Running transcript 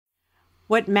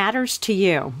What matters to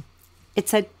you?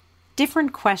 It's a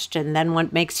different question than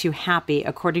what makes you happy,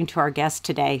 according to our guest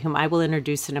today, whom I will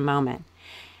introduce in a moment.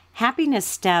 Happiness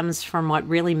stems from what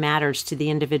really matters to the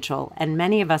individual, and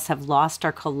many of us have lost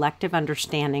our collective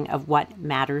understanding of what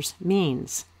matters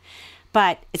means.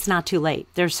 But it's not too late.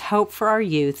 There's hope for our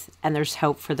youth, and there's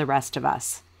hope for the rest of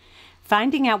us.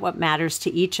 Finding out what matters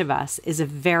to each of us is a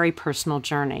very personal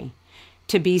journey.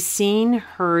 To be seen,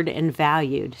 heard, and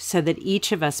valued so that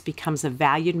each of us becomes a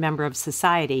valued member of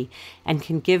society and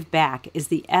can give back is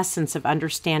the essence of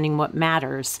understanding what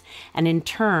matters, and in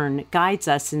turn guides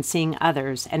us in seeing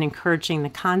others and encouraging the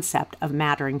concept of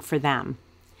mattering for them.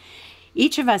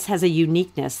 Each of us has a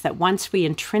uniqueness that once we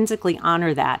intrinsically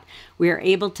honor that, we are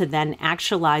able to then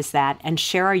actualize that and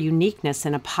share our uniqueness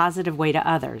in a positive way to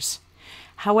others.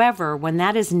 However, when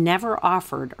that is never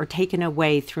offered or taken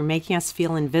away through making us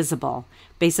feel invisible,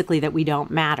 basically that we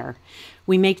don't matter,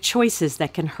 we make choices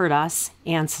that can hurt us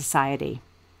and society.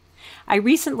 I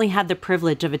recently had the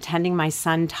privilege of attending my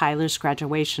son Tyler's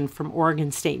graduation from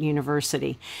Oregon State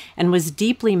University and was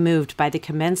deeply moved by the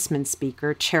commencement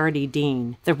speaker, Charity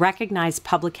Dean, the recognized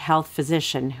public health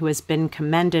physician who has been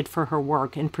commended for her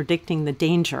work in predicting the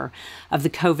danger of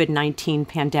the COVID-19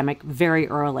 pandemic very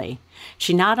early.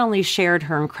 She not only shared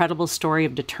her incredible story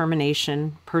of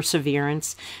determination,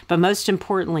 perseverance, but most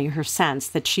importantly, her sense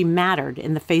that she mattered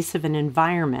in the face of an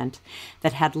environment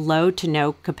that had low to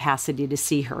no capacity to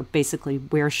see her, basically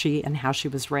where she and how she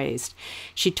was raised.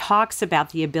 She talks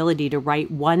about the ability to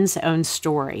write one's own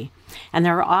story. And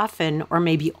there are often, or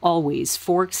maybe always,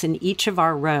 forks in each of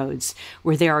our roads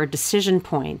where there are decision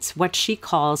points, what she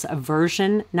calls a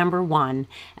version number 1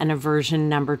 and a version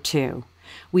number 2.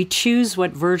 We choose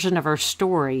what version of our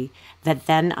story that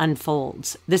then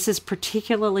unfolds. This is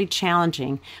particularly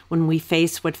challenging when we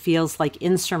face what feels like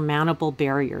insurmountable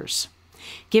barriers.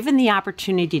 Given the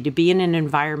opportunity to be in an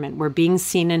environment where being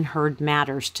seen and heard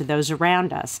matters to those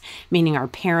around us, meaning our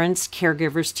parents,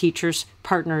 caregivers, teachers,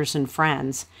 partners, and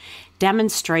friends,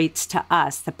 demonstrates to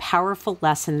us the powerful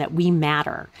lesson that we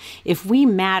matter. If we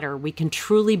matter, we can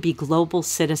truly be global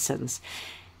citizens,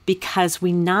 because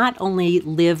we not only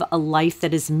live a life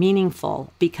that is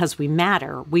meaningful because we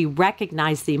matter, we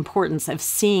recognize the importance of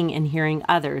seeing and hearing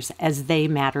others as they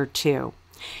matter too.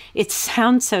 It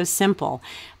sounds so simple,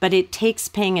 but it takes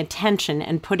paying attention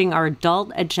and putting our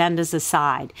adult agendas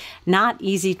aside. Not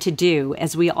easy to do,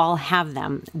 as we all have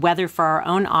them, whether for our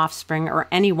own offspring or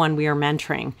anyone we are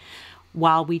mentoring,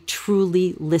 while we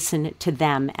truly listen to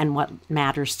them and what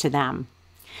matters to them.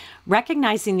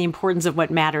 Recognizing the importance of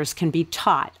what matters can be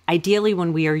taught, ideally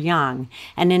when we are young,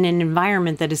 and in an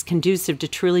environment that is conducive to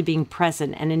truly being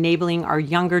present and enabling our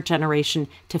younger generation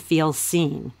to feel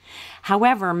seen.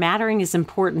 However, mattering is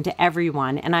important to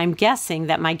everyone, and I'm guessing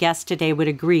that my guest today would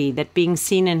agree that being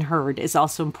seen and heard is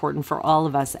also important for all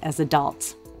of us as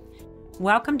adults.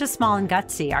 Welcome to Small and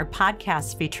Gutsy, our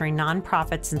podcast featuring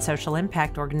nonprofits and social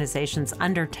impact organizations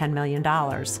under $10 million.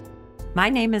 My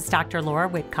name is Dr. Laura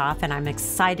Witkoff, and I'm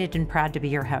excited and proud to be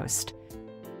your host.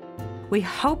 We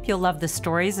hope you'll love the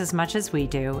stories as much as we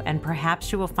do, and perhaps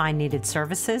you will find needed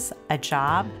services, a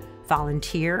job,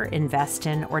 volunteer, invest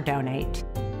in, or donate.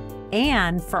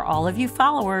 And for all of you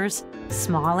followers,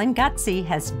 Small and Gutsy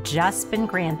has just been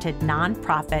granted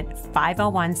nonprofit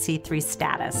 501c3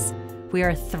 status. We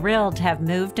are thrilled to have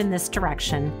moved in this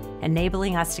direction,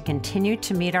 enabling us to continue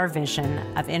to meet our vision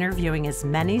of interviewing as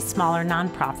many smaller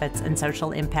nonprofits and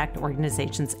social impact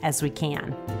organizations as we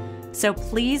can. So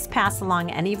please pass along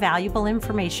any valuable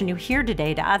information you hear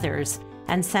today to others,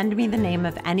 and send me the name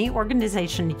of any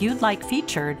organization you'd like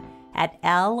featured at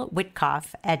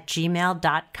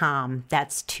lwitkoff@gmail.com.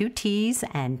 That's 2 T's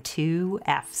and 2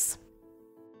 F's.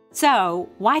 So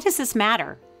why does this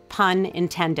matter? Pun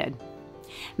intended.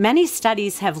 Many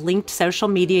studies have linked social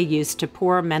media use to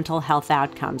poor mental health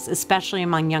outcomes, especially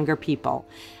among younger people.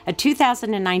 A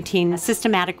 2019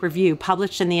 systematic review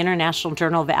published in the International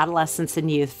Journal of Adolescence and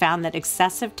Youth found that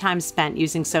excessive time spent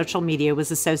using social media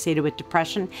was associated with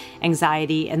depression,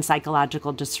 anxiety, and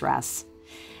psychological distress.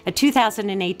 A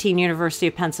 2018 University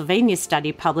of Pennsylvania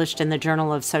study published in the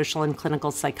Journal of Social and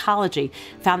Clinical Psychology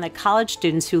found that college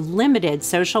students who limited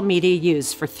social media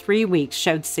use for 3 weeks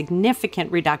showed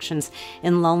significant reductions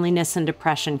in loneliness and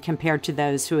depression compared to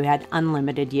those who had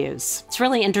unlimited use. It's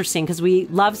really interesting because we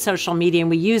love social media and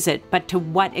we use it, but to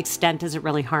what extent does it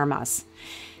really harm us?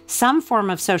 Some form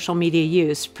of social media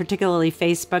use, particularly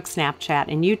Facebook,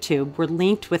 Snapchat, and YouTube, were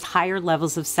linked with higher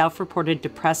levels of self-reported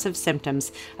depressive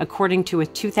symptoms, according to a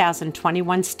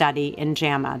 2021 study in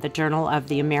JAMA, the Journal of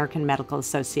the American Medical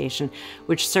Association,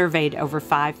 which surveyed over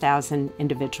 5,000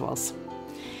 individuals.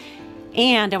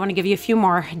 And I want to give you a few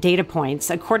more data points.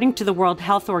 According to the World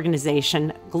Health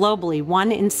Organization, globally,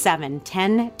 1 in 7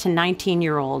 10 to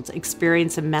 19-year-olds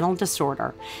experience a mental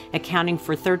disorder, accounting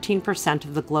for 13%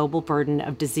 of the global burden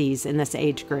of disease in this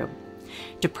age group.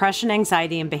 Depression,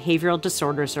 anxiety, and behavioral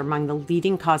disorders are among the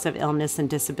leading cause of illness and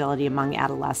disability among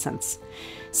adolescents.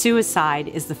 Suicide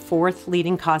is the 4th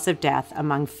leading cause of death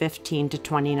among 15 to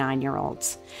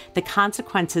 29-year-olds. The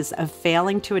consequences of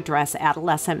failing to address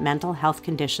adolescent mental health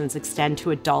conditions extend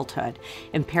to adulthood,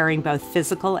 impairing both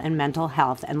physical and mental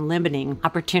health and limiting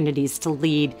opportunities to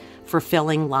lead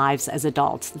fulfilling lives as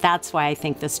adults. That's why I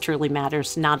think this truly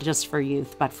matters, not just for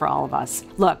youth, but for all of us.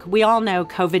 Look, we all know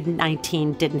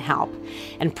COVID-19 didn't help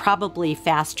and probably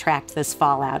fast-tracked this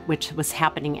fallout, which was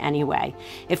happening anyway.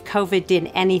 If COVID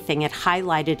did anything, it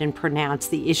highlighted and pronounced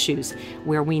the issues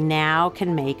where we now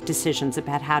can make decisions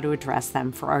about how to address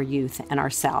them for our youth and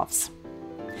ourselves.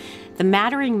 The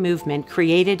Mattering movement,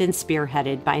 created and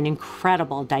spearheaded by an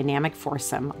incredible dynamic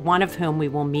foursome, one of whom we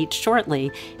will meet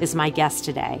shortly, is my guest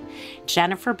today.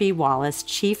 Jennifer B. Wallace,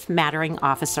 Chief Mattering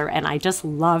Officer, and I just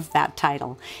love that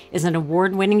title, is an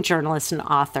award-winning journalist and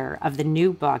author of the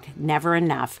new book, Never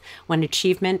Enough, When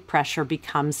Achievement Pressure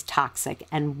Becomes Toxic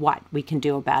and What We Can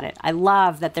Do About It. I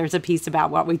love that there's a piece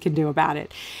about what we can do about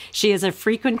it. She is a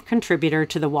frequent contributor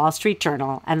to the Wall Street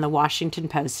Journal and the Washington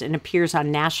Post and appears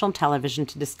on national television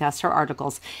to discuss her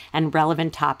articles and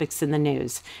relevant topics in the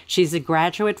news. She's a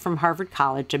graduate from Harvard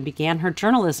College and began her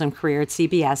journalism career at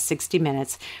CBS 60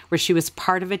 Minutes, where she was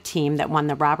part of a team that won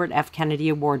the Robert F. Kennedy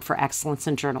Award for Excellence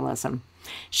in Journalism.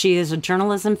 She is a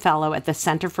journalism fellow at the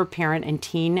Center for Parent and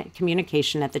Teen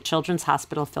Communication at the Children's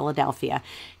Hospital Philadelphia.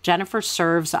 Jennifer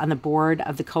serves on the board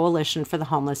of the Coalition for the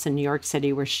Homeless in New York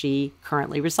City, where she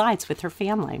currently resides with her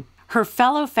family. Her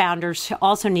fellow founders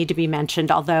also need to be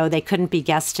mentioned, although they couldn't be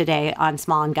guests today on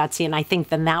Small and Gutsy, and I think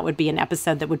then that would be an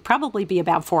episode that would probably be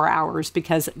about 4 hours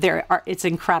because it's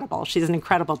incredible. She's an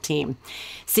incredible team.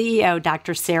 CEO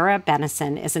Dr. Sarah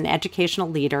Bennison is an educational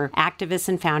leader, activist,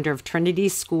 and founder of Trinity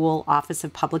School Office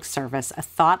of Public Service, a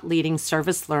thought-leading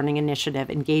service learning initiative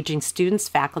engaging students,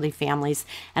 faculty, families,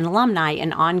 and alumni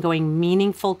in ongoing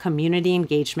meaningful community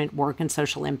engagement, work, and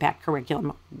social impact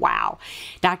curriculum. Wow.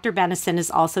 Dr. Bennison is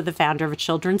also the founder of a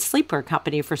children's sleepwear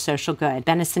company for social good,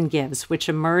 Bennison Gives, which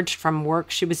emerged from work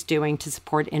she was doing to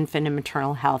support infant and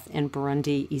maternal health in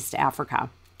Burundi, East Africa.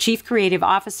 Chief Creative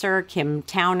Officer Kim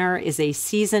Towner is a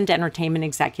seasoned entertainment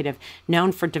executive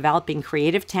known for developing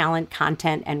creative talent,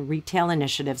 content, and retail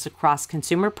initiatives across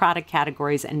consumer product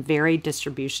categories and varied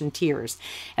distribution tiers.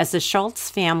 As the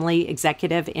Schultz family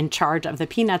executive in charge of the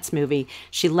Peanuts movie,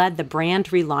 she led the brand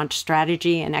relaunch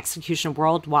strategy and execution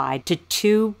worldwide to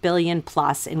 $2 billion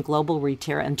plus in global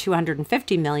retail and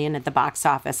 $250 million at the box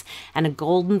office, and a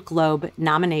Golden Globe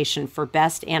nomination for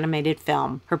Best Animated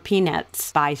Film, her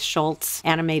Peanuts by Schultz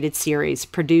animated series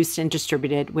produced and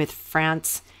distributed with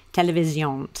France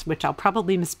Télévisions, which I'll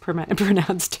probably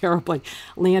mispronounce terribly,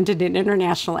 landed an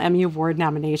International Emmy Award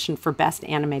nomination for Best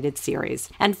Animated Series.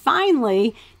 And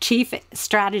finally, Chief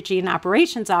Strategy and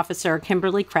Operations Officer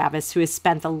Kimberly Kravis, who has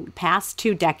spent the past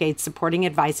 2 decades supporting,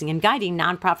 advising, and guiding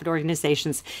nonprofit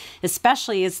organizations,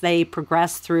 especially as they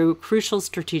progress through crucial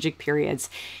strategic periods.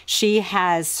 She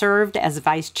has served as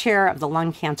Vice Chair of the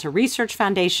Lung Cancer Research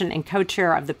Foundation and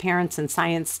Co-Chair of the Parents and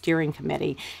Science Steering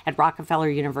Committee at Rockefeller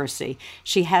University.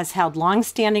 She has held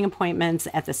long-standing appointments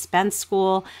at the Spence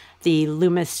School, the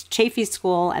Loomis Chaffee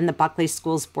School, and the Buckley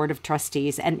School's Board of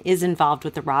Trustees, and is involved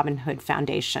with the Robin Hood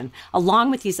Foundation. Along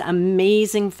with these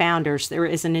amazing founders, there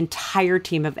is an entire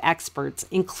team of experts,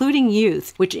 including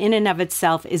youth, which in and of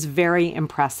itself is very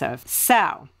impressive.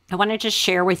 So, I want to just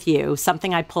share with you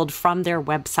something I pulled from their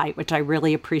website, which I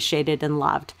really appreciated and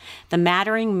loved. The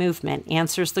Mattering movement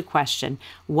answers the question,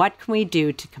 what can we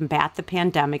do to combat the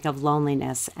pandemic of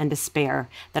loneliness and despair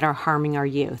that are harming our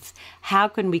youth? How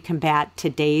can we combat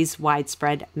today's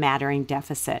widespread mattering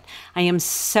deficit? I am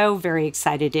so very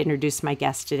excited to introduce my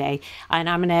guest today, and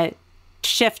I'm going to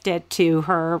shift it to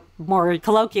her more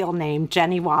colloquial name,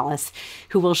 Jenny Wallace,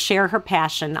 who will share her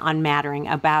passion on mattering,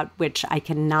 about which I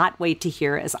cannot wait to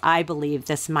hear, as I believe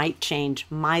this might change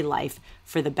my life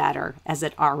for the better, as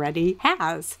it already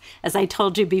has. As I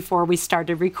told you before we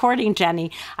started recording, Jenny,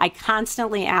 I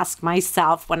constantly ask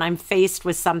myself when I'm faced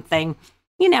with something,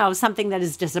 something that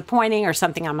is disappointing or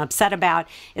something I'm upset about,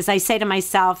 is I say to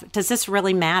myself, does this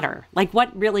really matter? Like,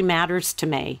 what really matters to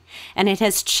me? And it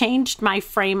has changed my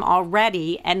frame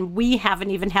already, and we haven't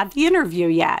even had the interview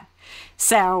yet.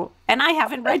 So, and I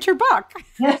haven't read your book.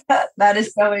 That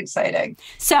is so exciting.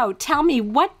 So tell me,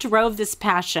 what drove this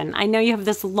passion? I know you have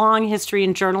this long history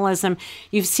in journalism.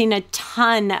 You've seen a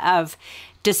ton of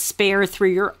despair through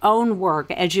your own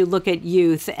work as you look at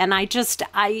youth. And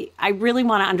I really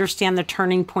want to understand the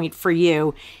turning point for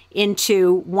you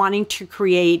into wanting to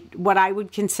create what I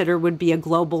would consider would be a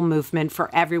global movement for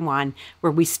everyone,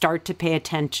 where we start to pay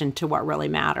attention to what really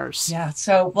matters. Yeah.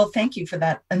 So, well, thank you for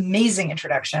that amazing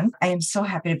introduction. I am so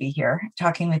happy to be here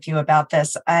talking with you about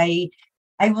this. I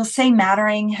will say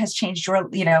mattering has changed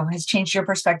your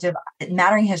perspective.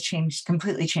 Mattering has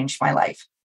completely changed my life.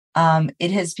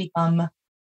 It has become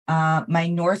my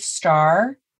North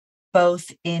Star,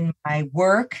 both in my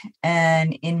work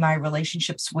and in my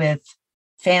relationships with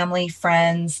family,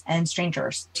 friends, and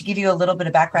strangers. To give you a little bit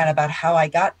of background about how I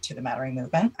got to the Mattering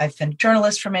movement, I've been a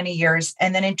journalist for many years.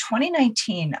 And then in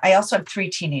 2019, I also have 3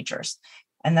 teenagers,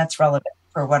 and that's relevant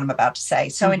for what I'm about to say.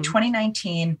 So in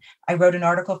 2019, I wrote an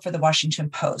article for the Washington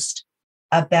Post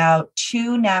about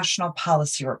 2 national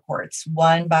policy reports,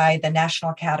 one by the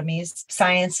National Academies of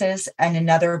Sciences and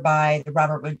another by the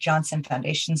Robert Wood Johnson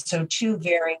Foundation. So 2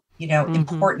 very,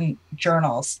 important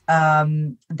journals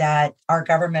that our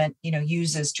government,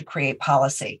 uses to create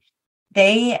policy.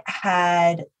 They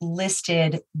had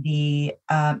listed the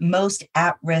most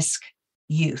at-risk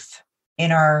youth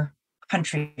in our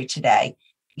country today.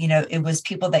 It was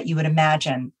people that you would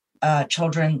imagine,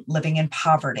 children living in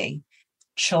poverty,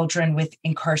 children with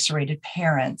incarcerated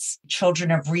parents, children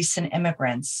of recent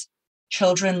immigrants,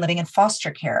 children living in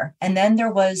foster care. And then there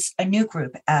was a new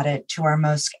group added to our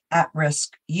most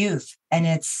at-risk youth. And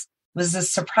it was a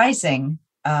surprising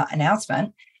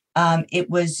announcement. It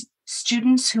was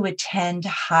students who attend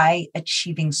high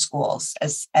achieving schools,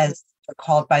 as they're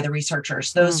called by the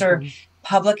researchers. Those are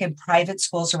public and private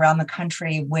schools around the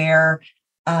country where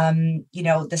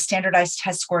the standardized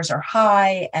test scores are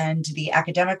high and the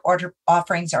academic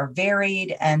offerings are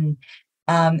varied. And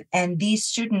these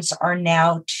students are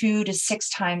now 2 to 6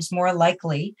 times more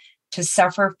likely to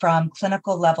suffer from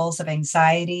clinical levels of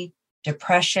anxiety,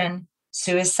 depression,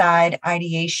 suicide,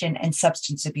 ideation, and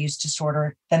substance abuse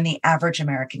disorder than the average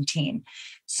American teen.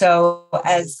 So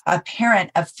as a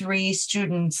parent of 3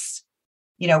 students,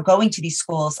 going to these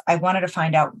schools, I wanted to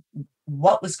find out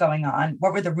what was going on,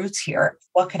 what were the roots here,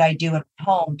 what could I do at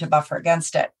home to buffer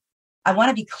against it. I want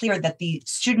to be clear that the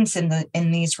students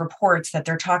in these reports that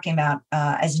they're talking about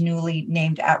as newly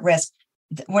named at risk,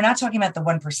 we're not talking about the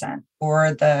 1%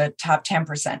 or the top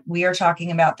 10%. We are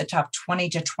talking about the top 20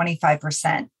 to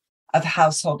 25% of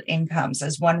household incomes.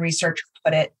 As one researcher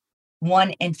put it,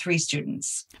 1 in 3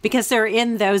 students. Because they're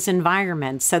in those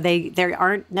environments, so they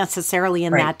aren't necessarily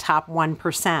in that top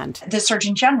 1%. The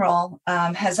Surgeon General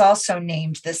has also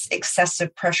named this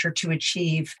excessive pressure to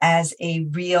achieve as a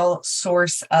real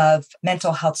source of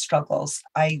mental health struggles.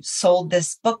 I sold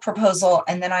this book proposal,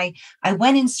 and then I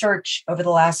went in search over the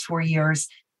last 4 years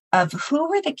of who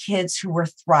were the kids who were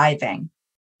thriving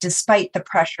despite the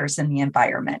pressures in the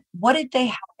environment. What did they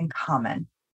have in common?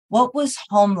 What was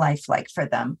home life like for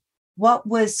them? What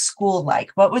was school like?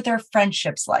 What were their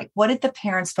friendships like? What did the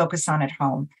parents focus on at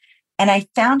home? And I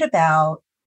found about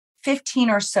 15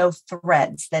 or so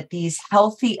threads that these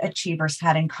healthy achievers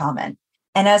had in common.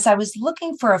 And as I was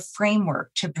looking for a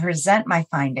framework to present my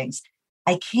findings,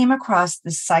 I came across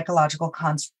this psychological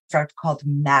construct called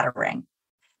mattering.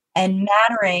 And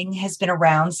mattering has been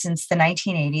around since the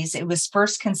 1980s. It was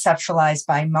first conceptualized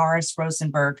by Morris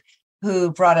Rosenberg,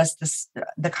 who brought us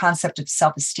the concept of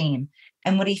self-esteem.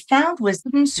 And what he found was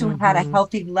students who had a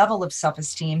healthy level of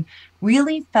self-esteem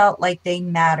really felt like they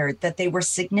mattered, that they were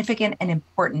significant and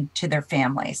important to their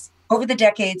families. Over the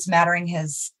decades, mattering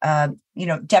has,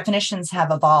 definitions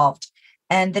have evolved.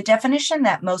 And the definition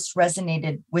that most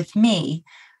resonated with me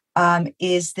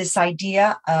is this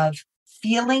idea of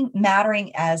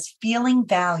mattering as feeling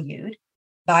valued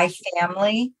by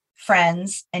family,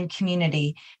 friends, and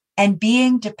community, and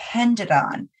being depended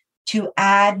on to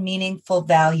add meaningful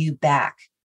value back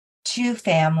to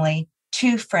family,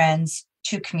 to friends,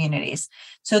 to communities.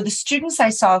 So the students I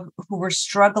saw who were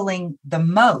struggling the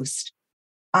most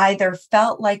either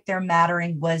felt like their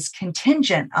mattering was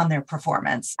contingent on their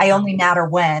performance. I only matter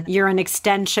when. You're an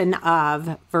extension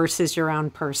of versus your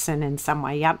own person in some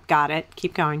way. Yep, got it.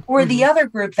 Keep going. Or the other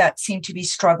group that seemed to be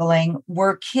struggling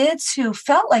were kids who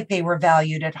felt like they were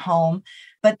valued at home,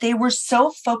 but they were so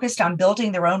focused on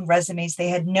building their own resumes. They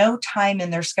had no time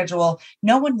in their schedule.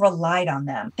 No one relied on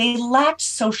them. They lacked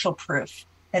social proof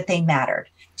that they mattered.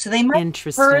 So they might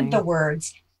have heard the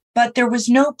words, but there was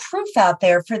no proof out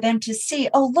there for them to see,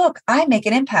 oh, look, I make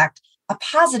an impact, a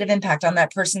positive impact on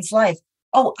that person's life.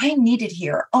 Oh, I'm needed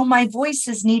here. Oh, my voice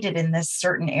is needed in this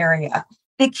certain area.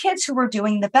 The kids who were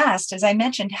doing the best, as I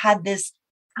mentioned, had this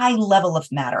high level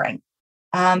of mattering.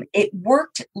 it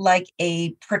worked like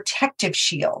a protective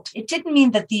shield. It didn't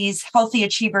mean that these healthy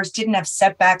achievers didn't have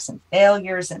setbacks and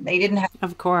failures, and they didn't have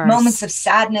Of course. moments of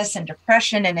sadness and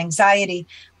depression and anxiety.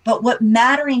 But what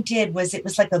mattering did was it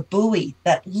was like a buoy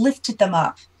that lifted them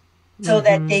up so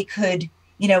that they could,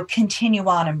 continue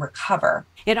on and recover.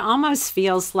 It almost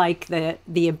feels like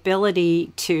the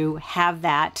ability to have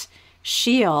that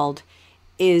shield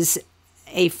is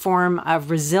a form of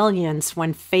resilience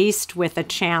when faced with a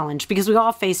challenge, because we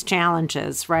all face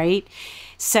challenges, right?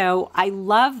 So I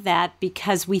love that,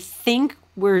 because we think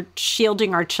we're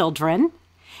shielding our children,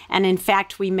 and in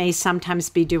fact, we may sometimes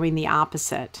be doing the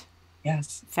opposite.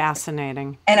 Yes.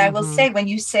 Fascinating. And I will say, when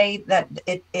you say that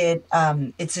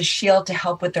it's a shield to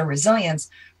help with their resilience,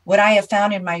 what I have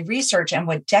found in my research and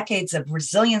what decades of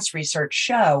resilience research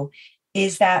show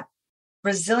is that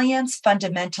resilience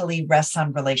fundamentally rests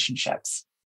on relationships.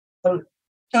 So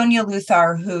Sonia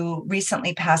Luthar, who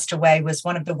recently passed away, was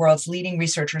one of the world's leading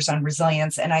researchers on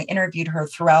resilience, and I interviewed her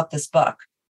throughout this book.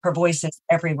 Her voice is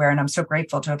everywhere, and I'm so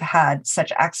grateful to have had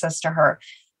such access to her.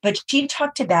 But she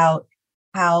talked about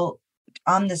how,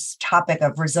 on this topic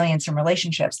of resilience and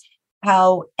relationships,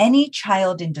 how any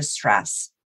child in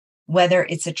distress, whether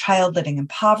it's a child living in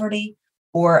poverty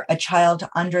or a child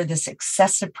under this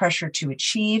excessive pressure to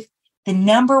achieve, the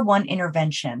number one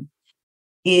intervention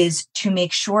is to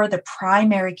make sure the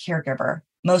primary caregiver,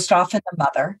 most often the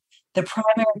mother, the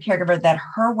primary caregiver, that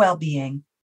her well-being,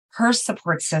 her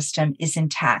support system is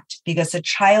intact, because a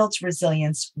child's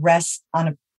resilience rests on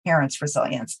a parent's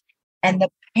resilience. And the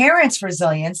parent's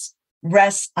resilience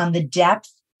rests on the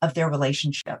depth of their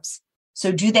relationships.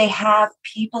 So do they have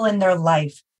people in their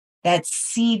life that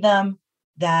see them,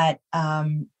 that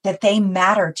they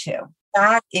matter to?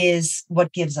 That is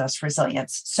what gives us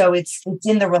resilience. So it's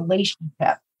in the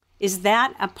relationship. Is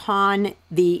that upon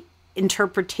the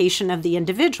interpretation of the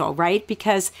individual, right?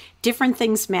 Because different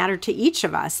things matter to each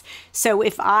of us. So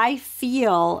if I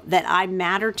feel that I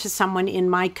matter to someone in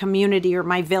my community or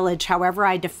my village, however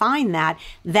I define that,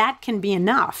 that can be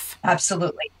enough.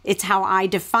 Absolutely. It's how I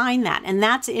define that. And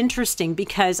that's interesting,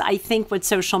 because I think what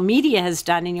social media has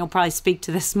done, and you'll probably speak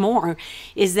to this more,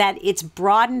 is that it's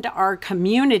broadened our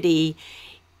community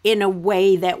in a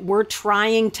way that we're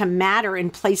trying to matter in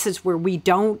places where we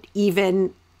don't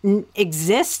even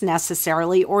exist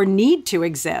necessarily or need to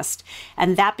exist.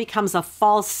 And that becomes a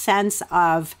false sense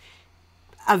of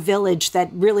a village that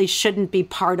really shouldn't be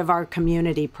part of our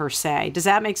community per se. Does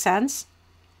that make sense?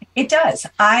 It does.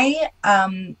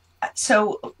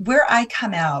 So where I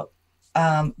come out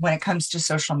when it comes to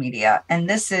social media, and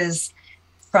this is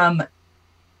from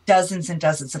dozens and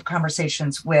dozens of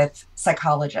conversations with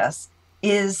psychologists,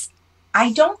 is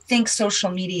I don't think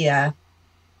social media,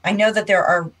 I know that there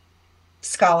are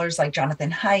scholars like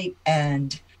Jonathan Haidt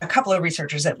and a couple of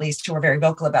researchers at least who are very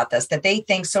vocal about this, that they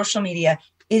think social media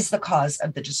is the cause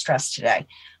of the distress today.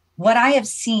 What I have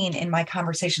seen in my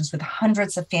conversations with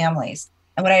hundreds of families,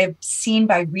 and what I have seen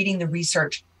by reading the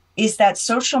research, is that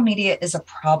social media is a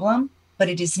problem, but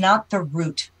it is not the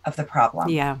root of the problem.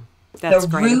 Yeah, that's the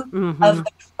great. root of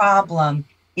the problem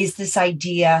is this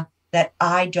idea that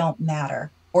I don't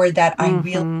matter, or that I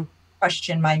really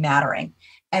question my mattering.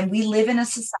 And we live in a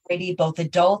society, both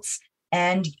adults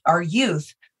and our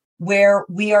youth, where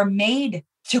we are made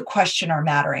to question our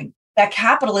mattering. That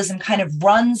capitalism kind of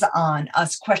runs on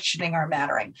us questioning our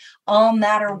mattering. I'll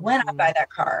matter when I buy that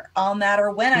car. I'll matter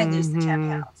when I lose the 10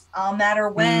 pounds. I'll matter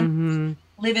when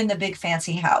I live in the big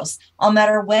fancy house. I'll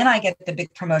matter when I get the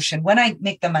big promotion, when I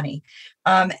make the money.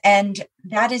 And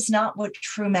that is not what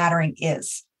true mattering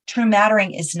is. True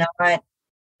mattering is not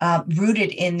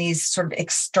rooted in these sort of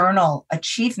external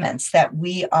achievements that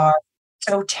we are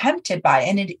so tempted by.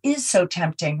 And it is so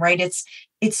tempting, right? It's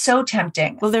so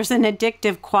tempting. Well, there's an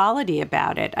addictive quality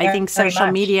about it. I think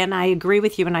social media, and I agree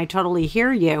with you and I totally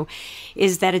hear you,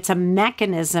 is that it's a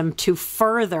mechanism to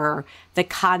further the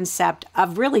concept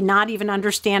of really not even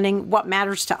understanding what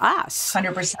matters to us.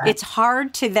 100%. It's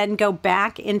hard to then go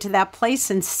back into that place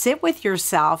and sit with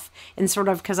yourself and sort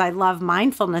of, because I love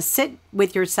mindfulness, sit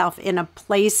with yourself in a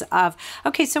place of,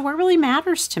 okay, so what really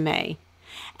matters to me?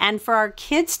 And for our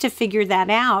kids to figure that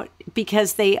out,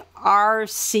 because they are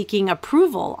seeking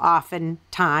approval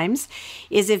oftentimes,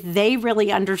 is if they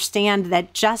really understand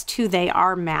that just who they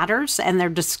are matters and they're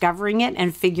discovering it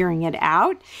and figuring it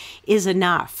out is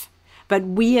enough. But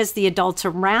we as the adults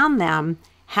around them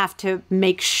have to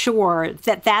make sure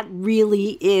that that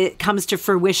really comes to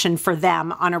fruition for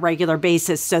them on a regular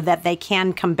basis so that they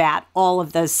can combat all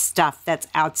of the stuff that's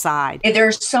outside. There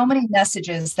are so many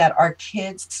messages that our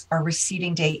kids are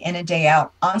receiving day in and day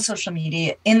out on social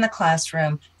media, in the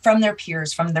classroom, from their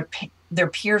peers, from their their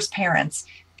peers' parents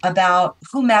about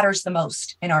who matters the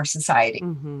most in our society.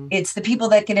 Mm-hmm. It's the people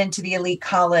that get into the elite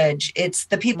college. It's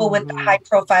the people with the Mm-hmm. high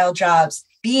profile jobs.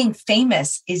 Being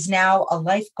famous is now a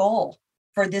life goal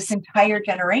for this entire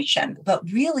generation. But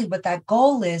really what that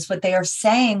goal is, what they are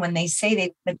saying when they say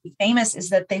they want to be famous, is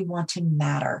that they want to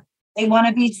matter. They want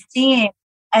to be seen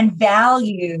and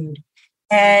valued.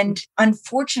 And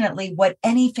unfortunately, what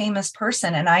any famous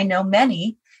person, and I know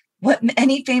many, what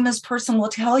any famous person will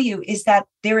tell you is that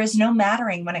there is no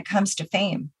mattering when it comes to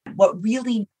fame. What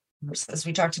really matters, as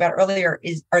we talked about earlier,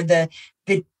 are the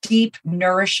deep,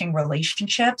 nourishing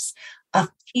relationships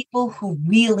of people who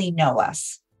really know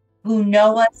us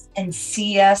and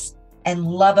see us and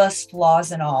love us,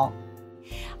 flaws and all.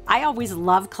 I always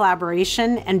love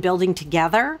collaboration and building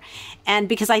together, and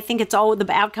because I think the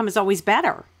outcome is always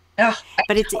better. Oh,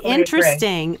 but it's totally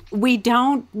interesting. We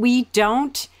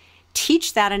don't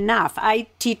teach that enough. I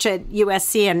teach at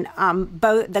USC, and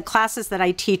both the classes that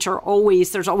I teach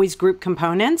there's always group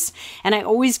components, and I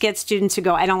always get students who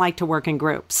go, I don't like to work in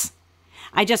groups.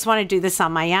 I just want to do this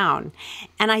on my own.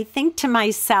 And I think to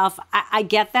myself, I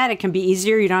get that. It can be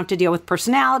easier. You don't have to deal with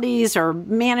personalities or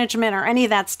management or any of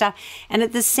that stuff. And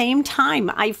at the same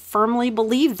time, I firmly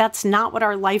believe that's not what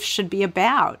our life should be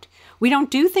about. We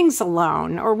don't do things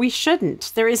alone, or we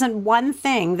shouldn't. There isn't one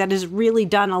thing that is really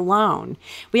done alone.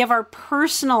 We have our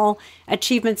personal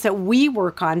achievements that we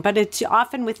work on, but it's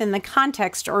often within the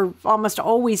context, or almost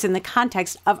always in the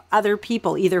context of other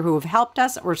people, either who have helped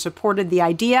us or supported the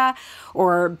idea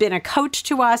or been a coach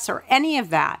to us or any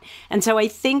of that. And so I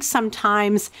think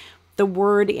sometimes the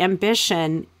word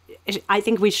ambition, I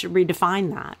think we should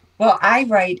redefine that. Well, I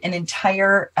write an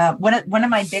entire, one of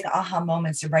my big aha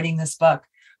moments in writing this book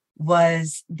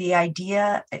was the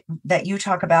idea that you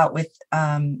talk about with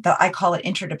I call it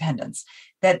interdependence,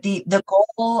 that the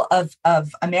goal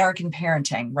of American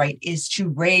parenting, right, is to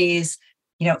raise,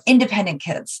 independent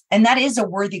kids. And that is a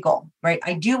worthy goal, right?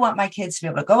 I do want my kids to be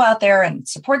able to go out there and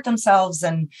support themselves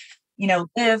and,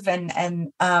 live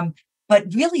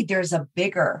but really there's a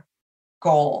bigger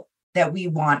goal that we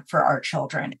want for our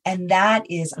children. And that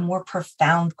is a more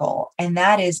profound goal. And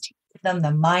that is to give them the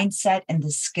mindset and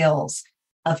the skills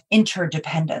of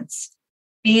interdependence,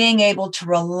 being able to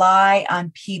rely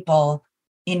on people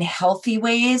in healthy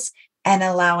ways and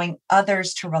allowing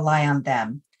others to rely on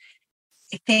them.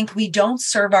 I think we don't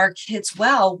serve our kids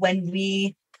well when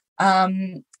we,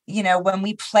 when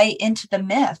we play into the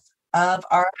myth of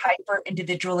our hyper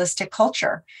individualistic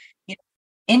culture.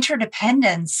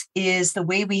 Interdependence is the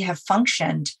way we have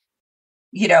functioned,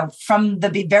 from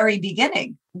the very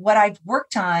beginning. What I've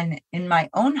worked on in my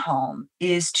own home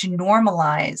is to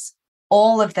normalize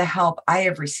all of the help I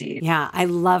have received. Yeah, I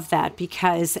love that,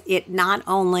 because it not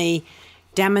only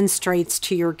demonstrates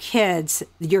to your kids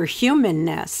your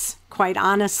humanness, quite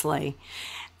honestly,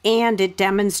 and it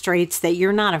demonstrates that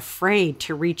you're not afraid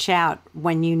to reach out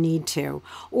when you need to,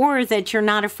 or that you're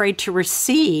not afraid to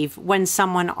receive when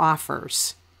someone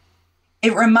offers.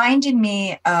 It reminded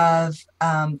me of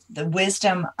the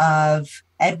wisdom of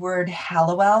Edward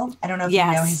Hallowell. I don't know if you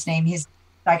know his name. He's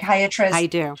a psychiatrist. I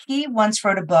do. He once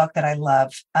wrote a book that I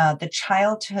love, The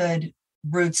Childhood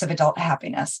Roots of Adult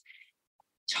Happiness.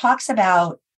 Talks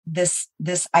about this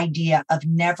idea of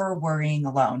never worrying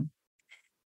alone.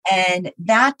 And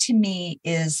that to me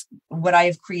is what I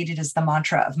have created as the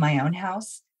mantra of my own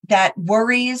house, that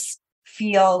worries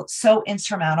feel so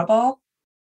insurmountable,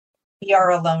 we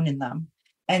are alone in them.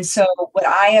 And so what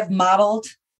I have modeled,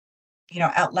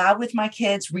 out loud with my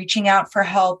kids, reaching out for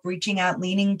help, reaching out,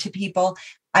 leaning to people.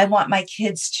 I want my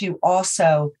kids to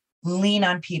also lean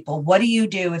on people. What do you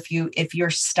do if you're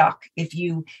stuck, if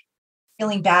you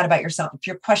feeling bad about yourself, if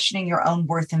you're questioning your own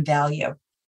worth and value?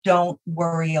 Don't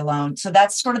worry alone. So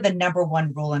that's sort of the number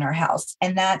one rule in our house,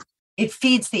 and that it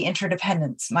feeds the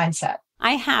interdependence mindset.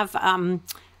 I have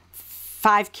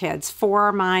 5 kids, 4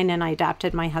 are mine, and I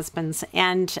adopted my husband's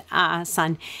and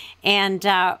son. And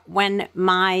when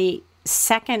my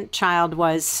second child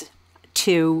was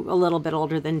 2, a little bit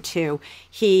older than 2,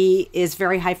 he is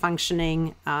very high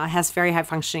functioning, has very high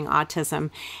functioning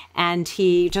autism. And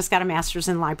he just got a master's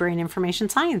in library and information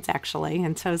science, actually.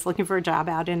 And so I was looking for a job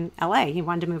out in LA. He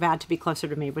wanted to move out to be closer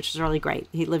to me, which is really great.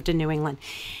 He lived in New England.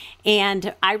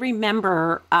 And I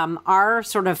remember our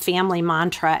sort of family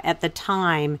mantra at the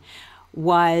time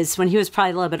was when he was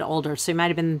probably a little bit older. So he might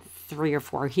have been 3 or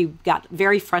 4. He got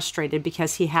very frustrated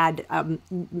because he had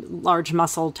large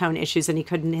muscle tone issues and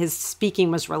his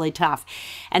speaking was really tough.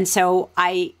 And so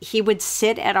he would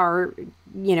sit at our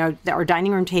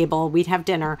dining room table, we'd have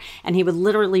dinner, and he would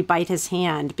literally bite his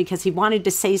hand because he wanted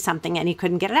to say something and he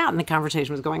couldn't get it out. And the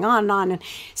conversation was going on and on. And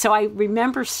so I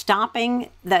remember stopping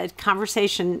the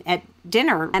conversation at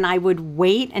dinner and I would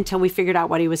wait until we figured out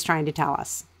what he was trying to tell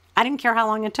us. I didn't care how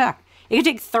long it took. It could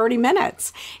take 30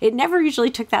 minutes. It never usually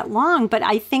took that long, but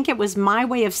I think it was my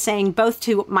way of saying both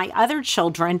to my other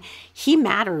children, he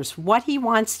matters. What he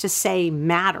wants to say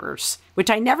matters, which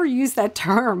I never used that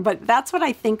term, but that's what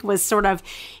I think was sort of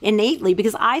innately,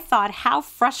 because I thought, how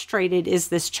frustrated is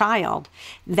this child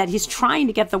that he's trying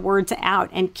to get the words out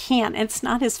and can't, and it's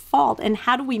not his fault. And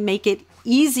how do we make it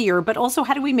easier, but also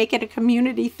how do we make it a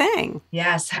community thing?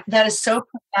 Yes, that is so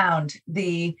profound.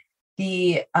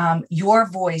 Your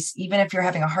voice, even if you're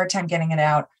having a hard time getting it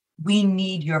out, we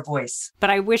need your voice.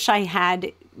 But I wish I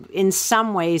had, in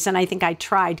some ways, and I think I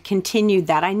tried, continued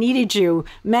that. I needed you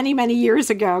many, many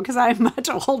years ago because I'm much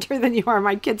older than you are.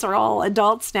 My kids are all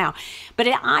adults now. But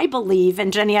I believe,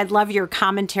 and Jenny, I'd love your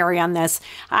commentary on this.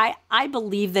 I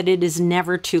believe that it is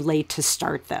never too late to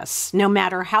start this, no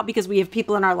matter how, because we have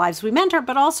people in our lives we mentor,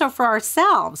 but also for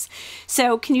ourselves.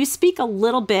 So can you speak a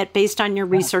little bit based on your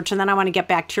research, and then I want to get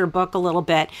back to your book a little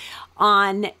bit,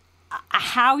 on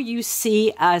how you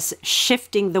see us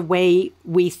shifting the way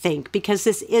we think, because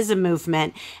this is a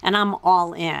movement and I'm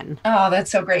all in. Oh, that's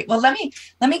so great. Well, let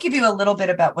me give you a little bit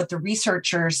about what the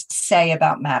researchers say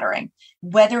about mattering.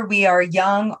 Whether we are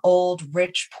young, old,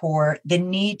 rich, poor, the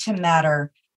need to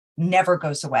matter never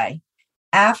goes away.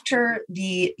 After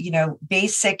the,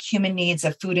 basic human needs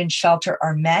of food and shelter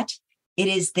are met, it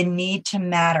is the need to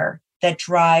matter that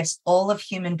drives all of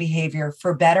human behavior,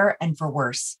 for better and for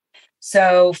worse.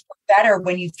 So for better,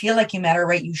 when you feel like you matter,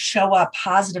 right, you show up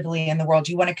positively in the world.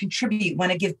 You want to contribute, you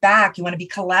want to give back, you want to be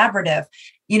collaborative.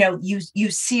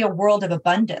 You see a world of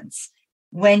abundance.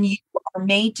 When you are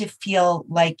made to feel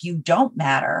like you don't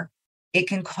matter, it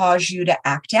can cause you to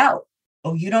act out.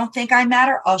 Oh, you don't think I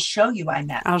matter? I'll show you I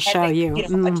matter. I'll show you.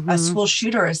 A school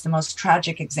shooter is the most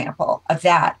tragic example of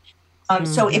that.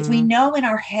 So if we know in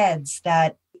our heads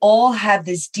that all have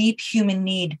this deep human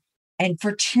need, and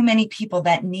for too many people,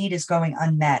 that need is going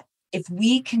unmet. If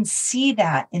we can see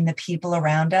that in the people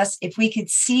around us, if we could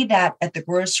see that at the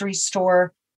grocery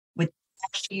store with the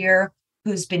cashier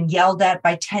who's been yelled at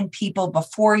by 10 people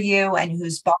before you and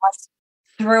whose boss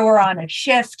threw her on a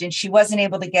shift and she wasn't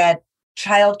able to get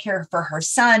childcare for her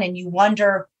son, and you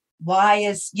wonder, why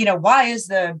is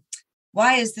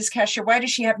this cashier, why does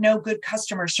she have no good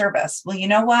customer service? Well, you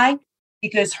know why?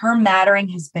 Because her mattering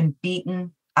has been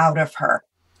beaten out of her.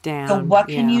 Down. So what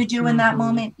can you do in that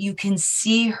moment? You can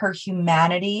see her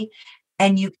humanity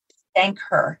and you can thank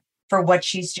her for what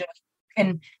she's doing.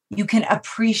 You can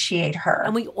appreciate her.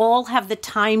 And we all have the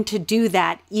time to do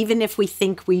that, even if we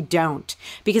think we don't.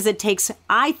 Because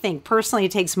I think personally,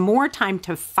 it takes more time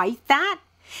to fight that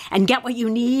and get what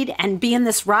you need and be in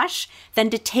this rush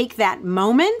than to take that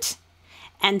moment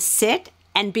and sit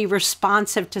and be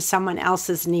responsive to someone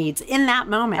else's needs in that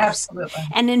moment. Absolutely.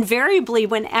 And invariably,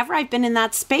 whenever I've been in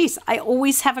that space, I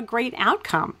always have a great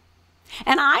outcome.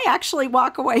 And I actually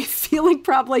walk away feeling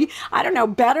probably,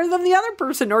 better than the other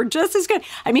person or just as good.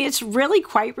 I mean, it's really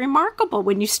quite remarkable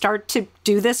when you start to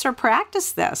do this or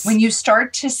practice this. When you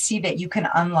start to see that you can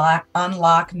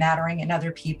unlock mattering in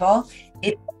other people,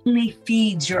 it only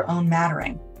feeds your own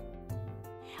mattering.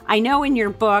 I know in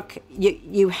your book,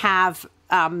 you have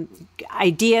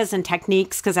ideas and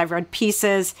techniques, because I've read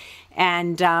pieces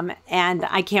and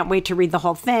I can't wait to read the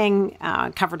whole thing,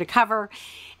 cover to cover.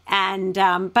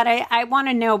 But I want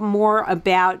to know more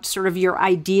about sort of your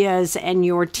ideas and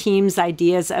your team's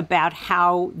ideas about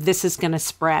how this is going to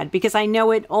spread, because I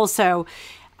know it also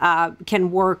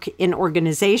can work in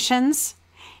organizations,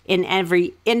 in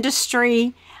every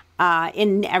industry,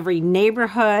 in every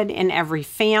neighborhood, in every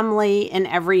family, in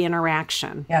every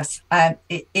interaction. Yes,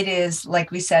 it is,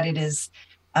 like we said, it is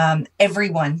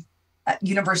everyone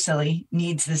universally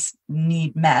needs this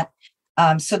need met.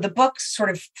 So the book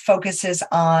sort of focuses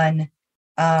on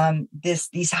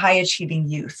these high achieving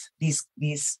youth, these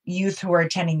youth who are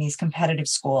attending these competitive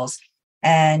schools,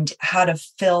 and how to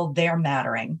fill their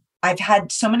mattering. I've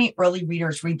had so many early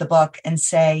readers read the book and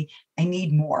say, I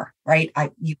need more, right?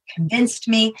 You convinced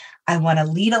me. I want to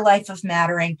lead a life of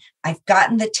mattering. I've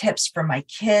gotten the tips for my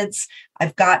kids.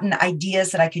 I've gotten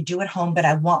ideas that I could do at home, but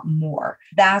I want more.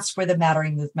 That's where the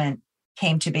mattering movement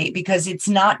came to be, because it's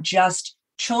not just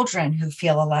children who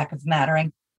feel a lack of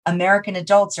mattering. American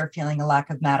adults are feeling a lack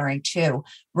of mattering too.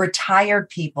 Retired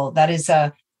people, that is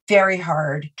a very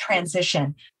hard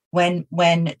transition.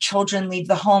 When children leave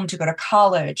the home to go to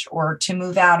college or to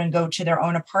move out and go to their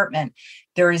own apartment,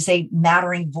 there is a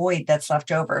mattering void that's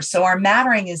left over. So our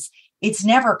mattering it's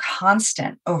never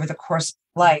constant over the course of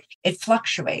life. It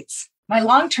fluctuates. My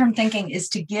long-term thinking is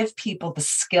to give people the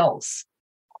skills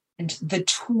and the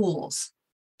tools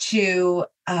to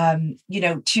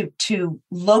to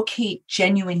locate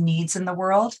genuine needs in the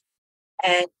world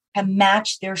and to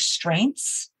match their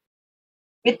strengths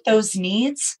with those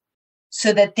needs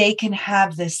so that they can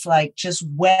have this like just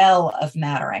well of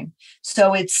mattering.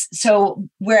 So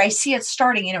where I see it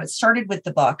starting, it started with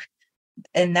the book,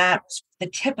 and that's the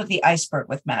tip of the iceberg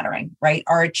with mattering, right?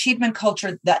 Our achievement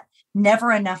culture, that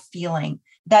never enough feeling,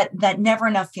 that never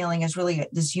enough feeling is really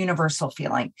this universal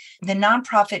feeling. The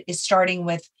nonprofit is starting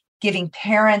with giving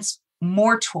parents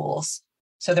more tools.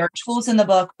 So there are tools in the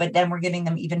book, but then we're giving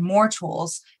them even more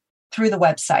tools through the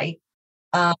website.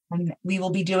 We will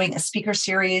be doing a speaker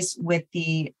series with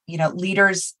the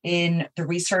leaders in the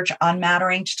research on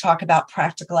mattering to talk about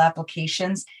practical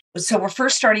applications. So we're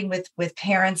first starting with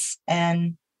parents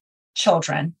and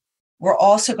children. We're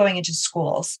also going into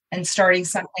schools and starting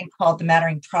something called the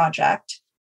Mattering Project,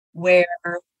 where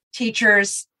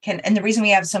teachers can, and the reason we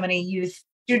have so many youth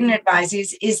student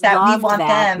advisees is that we want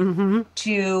them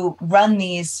to run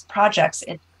these projects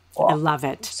in school. I love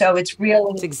it. So it's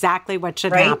exactly what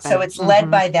should right? happen. So it's led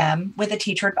by them with a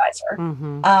teacher advisor.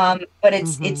 But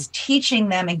it's teaching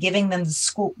them and giving them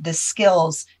the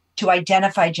skills to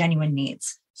identify genuine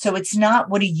needs. So it's not,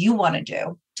 what do you want to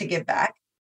do to give back?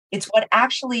 It's what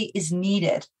actually is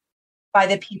needed by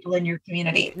the people in your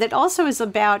community. That also is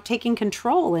about taking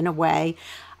control in a way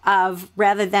of,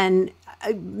 rather than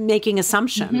making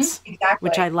assumptions, exactly.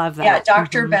 Which I love that. Yeah,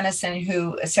 Dr.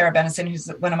 Sarah Benison, who's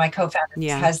one of my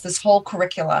co-founders, has this whole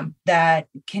curriculum that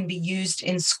can be used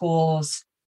in schools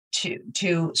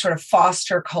to sort of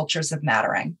foster cultures of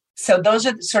mattering. So those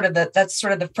are that's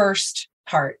sort of the first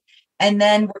part. And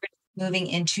then we're moving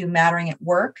into mattering at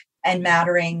work and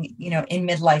mattering, in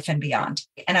midlife and beyond.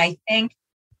 And I think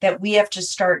that we have to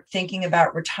start thinking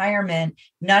about retirement,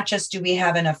 not just do we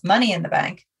have enough money in the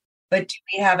bank, but do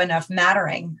we have enough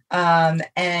mattering?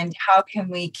 And how can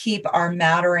we keep our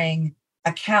mattering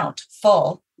account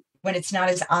full when it's not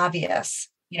as obvious,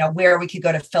 where we could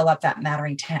go to fill up that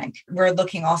mattering tank? We're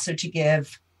looking also to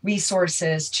give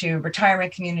resources to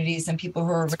retirement communities and people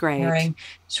who are retiring,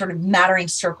 sort of mattering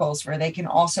circles where they can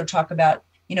also talk about,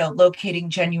 locating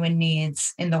genuine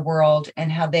needs in the world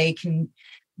and how they can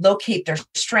locate their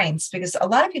strengths, because a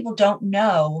lot of people don't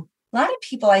know. A lot of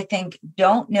people, I think,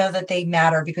 don't know that they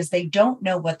matter because they don't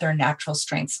know what their natural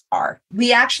strengths are.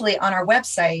 We actually, on our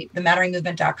website,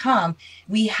 thematteringmovement.com,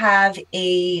 we have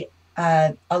a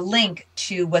link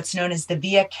to what's known as the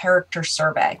VIA Character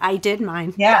Survey. I did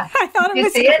mine. Yeah. I thought it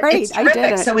was great. It's terrific. I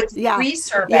did it. So it's a free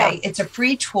survey. Yeah. It's a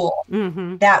free tool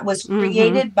that was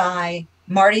created by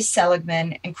Marty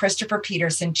Seligman and Christopher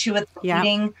Peterson, two of the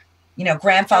leading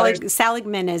grandfathers.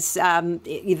 Seligman is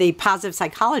the positive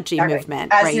psychology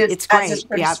movement, right? It's great.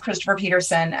 As Christopher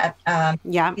Peterson.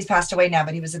 He's passed away now,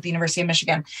 but he was at the University of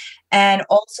Michigan. And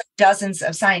also dozens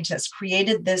of scientists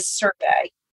created this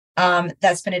survey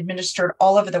that's been administered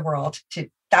all over the world to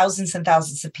thousands and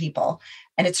thousands of people.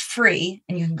 And it's free.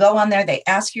 And you can go on there, they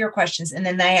ask you your questions, and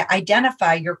then they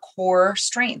identify your core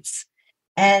strengths.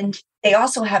 And they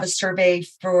also have a survey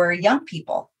for young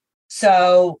people.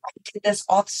 So I did this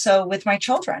also with my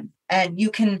children, and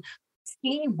you can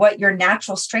see what your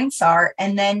natural strengths are.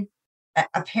 And then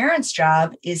a parent's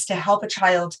job is to help a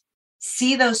child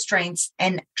see those strengths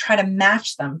and try to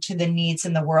match them to the needs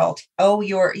in the world.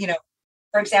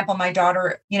 For example, my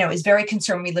daughter, is very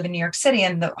concerned. We live in New York City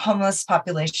and the homeless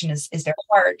population is very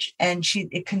large, and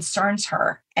it concerns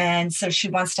her. And so she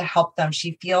wants to help them.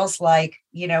 She feels like,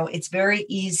 it's very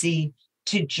easy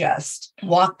to just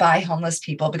walk by homeless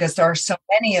people because there are so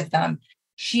many of them.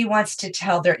 She wants to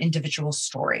tell their individual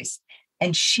stories,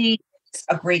 and she is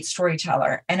a great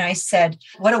storyteller. And I said,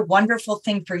 what a wonderful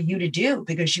thing for you to do,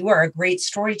 because you are a great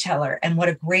storyteller, and what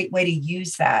a great way to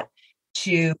use that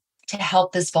to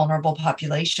help this vulnerable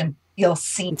population feel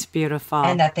seen. It's beautiful.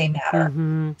 And that they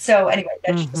matter. So anyway,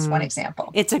 that's just one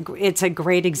example. It's a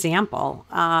great example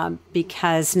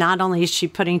because not only is she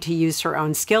putting to use her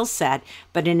own skill set,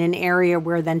 but in an area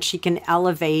where then she can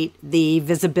elevate the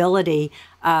visibility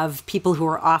of people who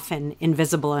are often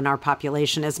invisible in our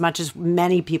population, as much as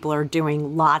many people are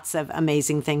doing lots of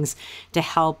amazing things to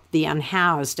help the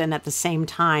unhoused. And at the same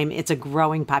time, it's a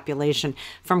growing population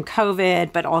from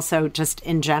COVID, but also just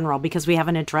in general, because we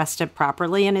haven't addressed it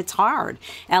properly, and it's hard.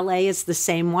 LA is the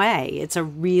same way. It's a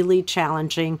really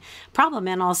challenging problem,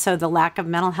 and also the lack of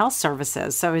mental health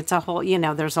services. So it's a whole,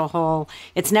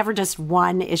 it's never just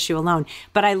one issue alone.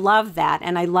 But I love that.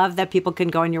 And I love that people can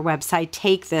go on your website,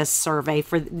 take this survey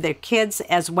for their kids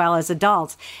as well as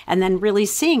adults, and then really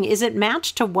seeing, is it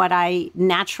matched to what I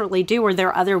naturally do? Or are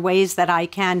there other ways that I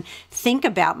can think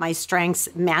about my strengths,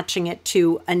 matching it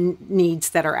to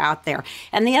needs that are out there?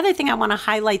 And the other thing I want to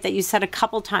highlight that you said a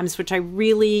couple times, which I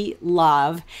really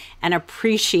love and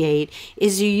appreciate,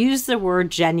 is you use the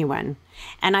word genuine.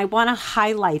 And I want to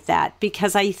highlight that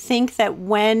because I think that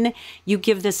when you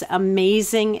give this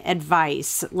amazing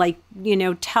advice, like,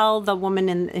 tell the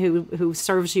woman who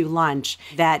serves you lunch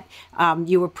that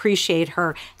you appreciate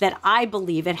her, that I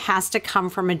believe it has to come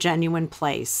from a genuine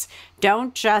place.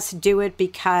 Don't just do it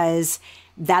because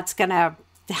that's going to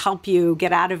help you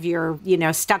get out of your,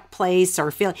 stuck place or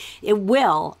feel it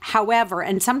will. However,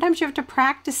 and sometimes you have to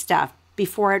practice stuff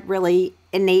before it really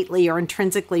innately or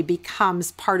intrinsically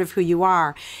becomes part of who you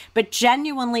are. But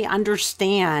genuinely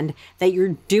understand that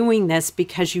you're doing this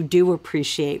because you do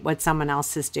appreciate what someone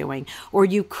else is doing, or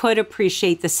you could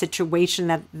appreciate the situation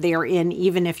that they're in,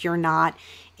 even if you're not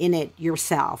in it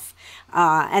yourself.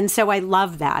 And so I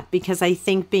love that because I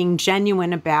think being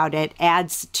genuine about it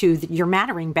adds to your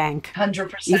mattering bank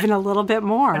 100%. Even a little bit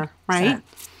more, 100%. Right?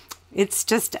 It's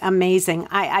just amazing.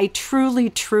 I truly,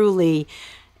 truly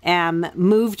am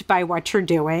moved by what you're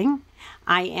doing.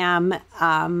 I am,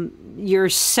 you're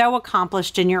so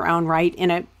accomplished in your own right.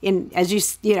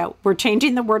 We're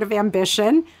changing the word of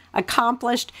ambition,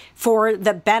 accomplished for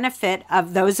the benefit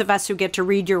of those of us who get to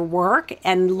read your work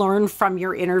and learn from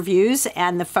your interviews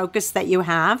and the focus that you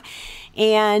have.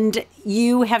 And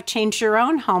you have changed your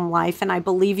own home life, and I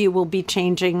believe you will be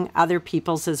changing other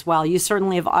people's as well. You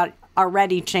certainly have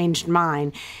already changed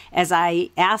mine as I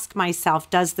ask myself,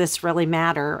 does this really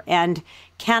matter? And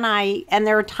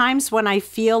there are times when I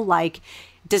feel like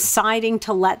deciding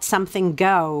to let something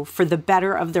go for the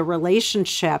better of the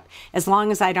relationship, as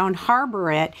long as I don't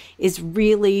harbor it, is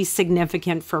really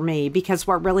significant for me, because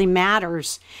what really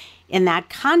matters in that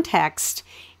context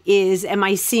is, am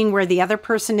I seeing where the other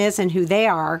person is and who they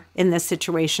are in this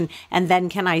situation? And then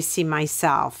can I see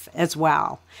myself as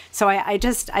well? So I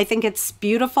think it's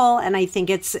beautiful, and I think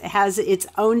it has its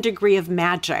own degree of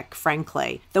magic,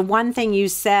 frankly. The one thing you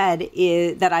said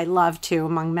is, that I love too,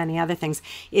 among many other things,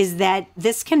 is that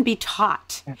this can be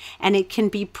taught and it can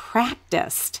be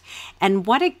practiced. And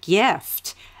what a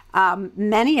gift.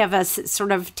 Many of us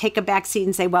sort of take a backseat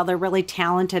and say, well, they're really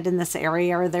talented in this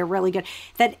area, or they're really good.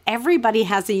 That everybody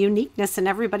has a uniqueness, and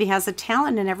everybody has a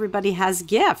talent, and everybody has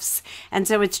gifts. And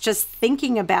so it's just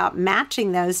thinking about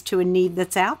matching those to a need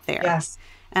that's out there. Yes.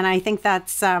 And I think that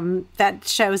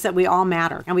shows that we all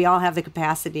matter, and we all have the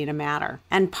capacity to matter.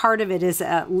 And part of it is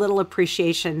a little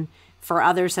appreciation for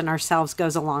others and ourselves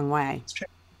goes a long way. That's true.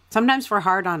 Sometimes we're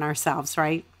hard on ourselves,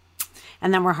 right?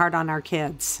 And then we're hard on our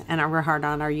kids, and we're hard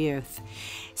on our youth.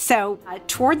 So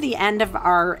toward the end of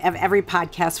every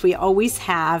podcast, we always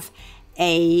have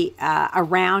a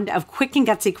round of quick and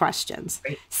gutsy questions.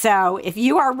 Great. So if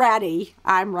you are ready,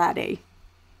 I'm ready.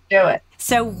 Do it.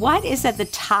 So what is at the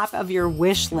top of your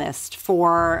wish list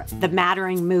for the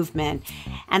Mattering movement?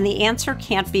 And the answer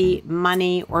can't be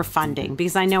money or funding,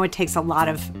 because I know it takes a lot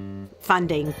of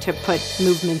funding to put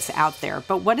movements out there.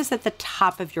 But what is at the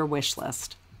top of your wish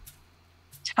list?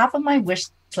 Top of my wish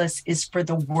list is for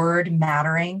the word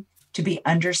mattering to be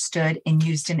understood and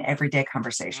used in everyday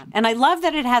conversation. And I love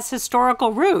that it has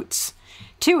historical roots,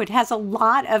 too. It has a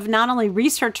lot of not only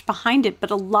research behind it,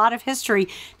 but a lot of history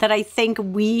that I think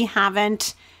we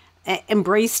haven't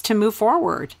embraced to move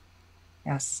forward.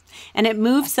 Yes. And it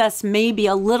moves us maybe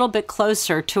a little bit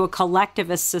closer to a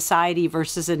collectivist society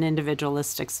versus an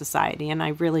individualistic society. And I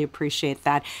really appreciate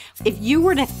that. If you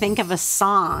were to think of a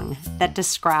song that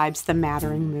describes the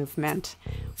Mattering movement,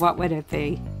 what would it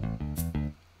be?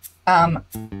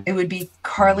 It would be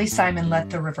Carly Simon, Let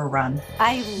the River Run.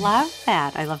 I love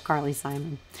that. I love Carly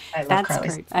Simon. I love Carly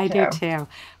great. Simon. I do too.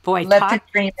 Boy, Let the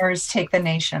dreamers take the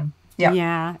nation.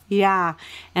 Yep. Yeah.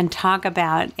 And talk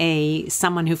about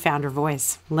someone who found her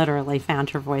voice, literally found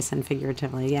her voice and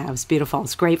figuratively. Yeah, it was beautiful.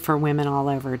 It's great for women all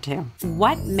over too.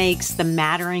 What makes the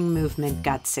Mattering movement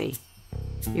gutsy?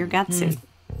 You're gutsy.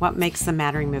 What makes the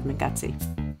Mattering movement gutsy?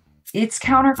 It's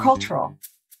countercultural.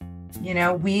 You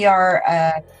know,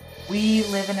 We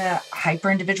live in a hyper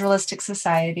individualistic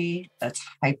society that's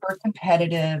hyper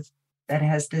competitive, that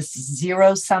has this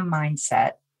zero sum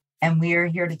mindset. And we are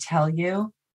here to tell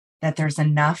you that there's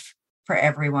enough for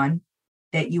everyone,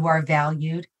 that you are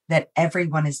valued, that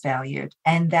everyone is valued,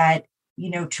 and that,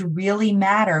 to really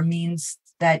matter means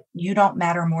that you don't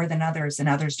matter more than others and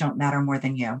others don't matter more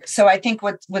than you. So I think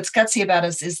what's gutsy about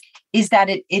us is that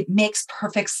it makes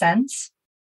perfect sense.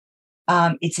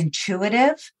 It's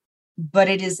intuitive, but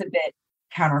it is a bit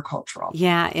countercultural.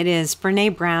 Yeah, it is.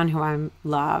 Brene Brown, who I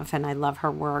love, and I love her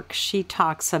work, she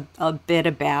talks a bit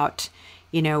about,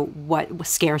 what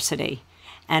scarcity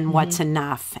and what's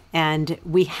enough. And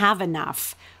we have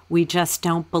enough. We just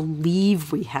don't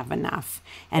believe we have enough.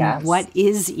 And what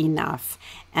is enough?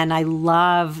 And I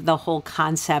love the whole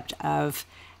concept of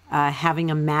having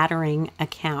a mattering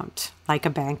account, like a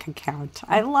bank account.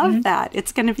 I love that.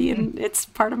 It's going to be, it's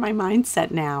part of my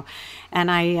mindset now.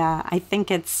 And I think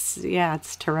it's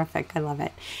terrific. I love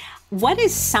it. What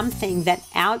is something that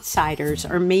outsiders,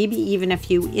 or maybe even a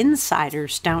few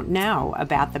insiders, don't know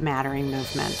about the mattering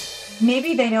movement?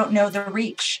 Maybe they don't know the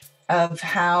reach of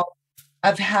how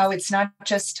it's not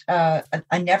just a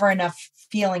never enough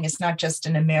feeling. It's not just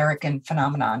an American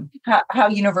phenomenon, how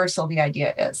universal the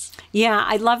idea is. Yeah,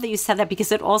 I love that you said that,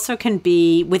 because it also can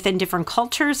be within different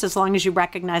cultures, as long as you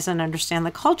recognize and understand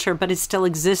the culture, but it still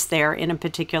exists there in a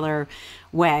particular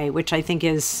way, which I think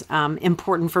is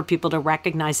important for people to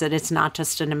recognize that it's not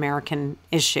just an American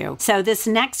issue. So this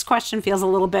next question feels a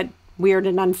little bit weird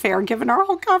and unfair given our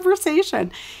whole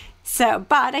conversation. So,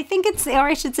 but I think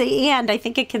I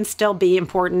think it can still be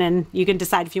important, and you can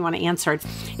decide if you want to answer it.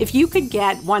 If you could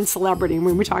get one celebrity,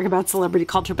 when we talk about celebrity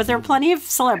culture, but there are plenty of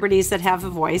celebrities that have a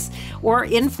voice, or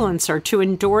influencer, to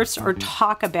endorse or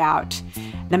talk about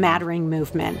the mattering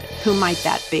movement, who might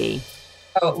that be?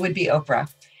 Oh, it would be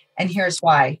Oprah. And here's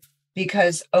why.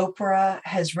 Because Oprah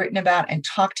has written about and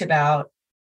talked about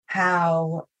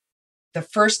how the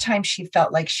first time she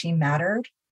felt like she mattered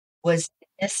was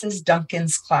Mrs.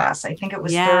 Duncan's class. I think it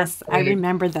was Yes, I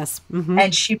remember this.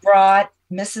 And she brought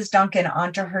Mrs. Duncan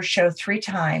onto her show 3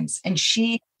 times. And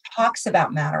she talks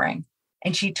about mattering,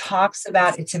 and she talks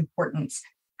about its importance.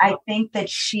 I think that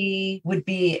she would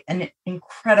be an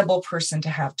incredible person to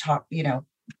have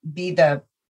be the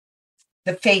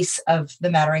face of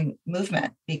the mattering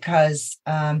movement, because,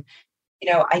 I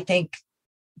think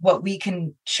what we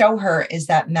can show her is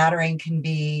that mattering can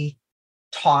be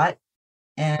taught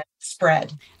and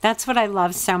spread. That's what I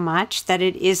love so much, that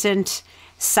it isn't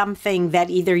something that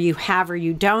either you have or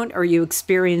you don't, or you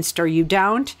experienced or you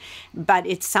don't, but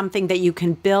it's something that you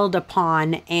can build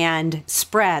upon and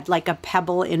spread like a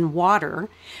pebble in water.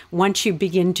 Once you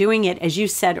begin doing it, as you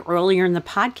said earlier in the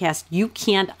podcast, you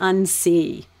can't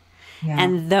unsee. Yeah.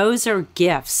 And those are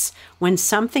gifts. When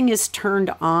something is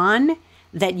turned on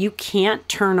that you can't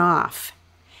turn off,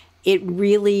 it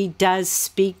really does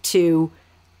speak to,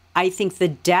 I think, the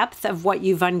depth of what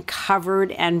you've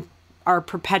uncovered and are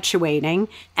perpetuating,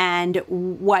 and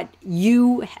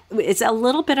it's a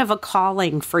little bit of a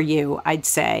calling for you, I'd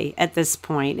say, at this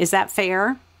point. Is that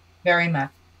fair? Very much.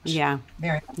 Yeah.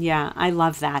 Very much. Yeah, I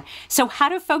love that. So how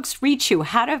do folks reach you?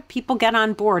 How do people get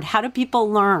on board? How do people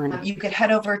learn? You could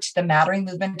head over to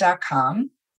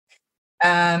thematteringmovement.com.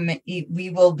 We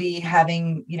will be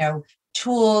having,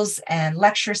 tools and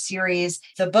lecture series.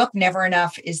 The book Never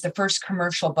Enough is the first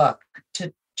commercial book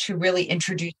to really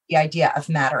introduce the idea of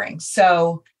mattering.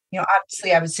 So,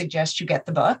 obviously I would suggest you get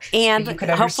the book. And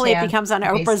hopefully it becomes on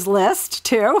Oprah's list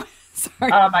too.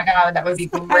 Sorry. Oh my God, that would be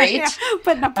great.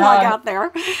 Putting a plug out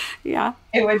there. Yeah.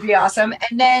 It would be awesome.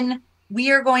 And then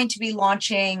we are going to be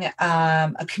launching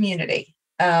a community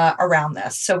around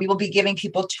this. So we will be giving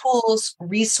people tools,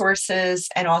 resources,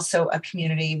 and also a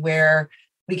community where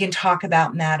we can talk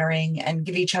about mattering and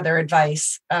give each other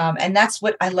advice. And that's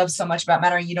what I love so much about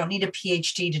mattering. You don't need a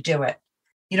PhD to do it.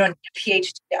 You don't need a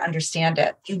PhD to understand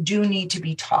it. You do need to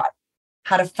be taught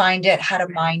how to find it, how to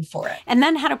mine for it. And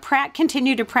then how to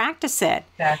continue to practice it.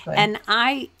 Exactly. And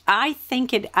I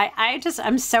think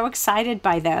I'm so excited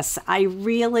by this. I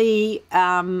really,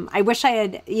 I wish I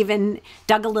had even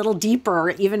dug a little deeper,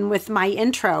 even with my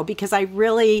intro, because I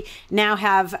really now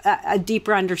have a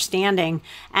deeper understanding.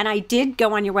 And I did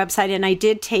go on your website and I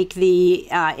did take the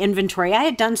inventory. I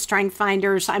had done Strength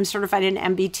Finders. I'm certified in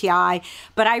MBTI,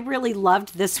 but I really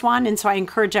loved this one. And so I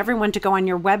encourage everyone to go on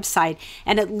your website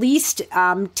and at least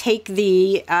take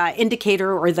the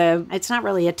indicator, or it's not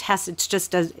really a test, it's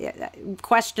just a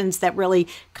question questions that really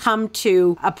come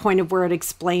to a point of where it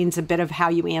explains a bit of how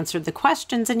you answered the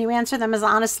questions, and you answer them as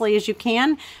honestly as you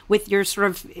can with your sort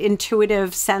of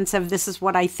intuitive sense of this is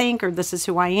what I think or this is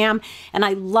who I am. And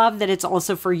I love that it's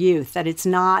also for youth, that it's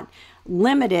not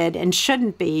limited and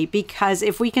shouldn't be, because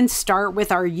if we can start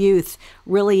with our youth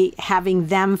really having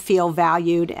them feel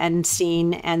valued and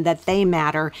seen and that they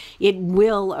matter, it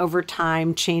will over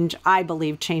time change, I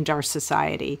believe, change our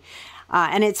society.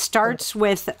 And it starts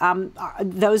with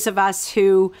those of us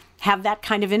who have that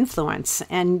kind of influence,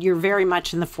 and you're very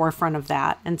much in the forefront of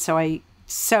that. And so I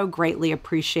so greatly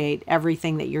appreciate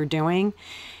everything that you're doing.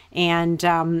 And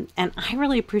I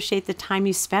really appreciate the time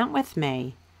you spent with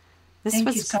me. This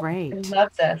was great. I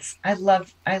love this.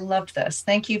 I love this.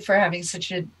 Thank you for having such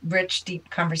a rich, deep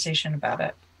conversation about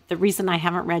it. The reason I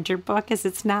haven't read your book is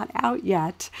it's not out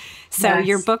yet. So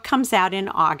Your book comes out in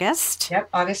August. Yep,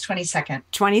 August 22nd.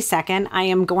 22nd. I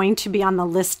am going to be on the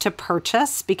list to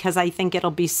purchase because I think it'll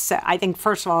be, I think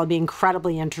first of all, it'll be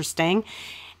incredibly interesting.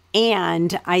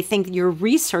 And I think your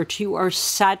research,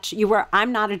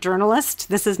 I'm not a journalist.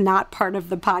 This is not part of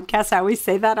the podcast. I always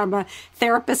say that. I'm a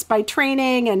therapist by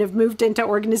training and have moved into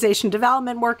organization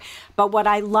development work. But what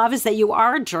I love is that you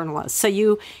are a journalist. So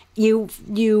you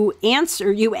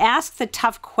ask the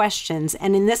tough questions.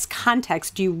 And in this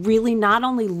context, you really not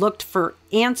only looked for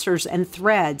answers and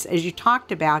threads, as you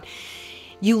talked about,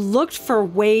 you looked for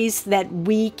ways that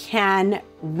we can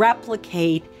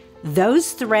replicate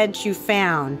those threads you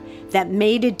found that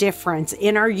made a difference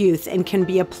in our youth and can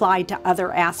be applied to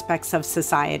other aspects of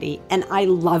society. And I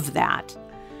love that.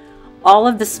 All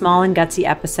of the Small and Gutsy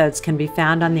episodes can be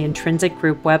found on the Intrinsic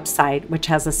Group website, which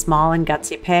has a Small and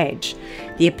Gutsy page.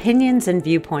 The opinions and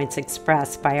viewpoints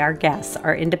expressed by our guests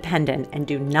are independent and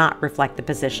do not reflect the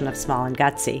position of Small and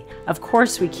Gutsy. Of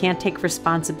course, we can't take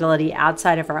responsibility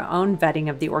outside of our own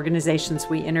vetting of the organizations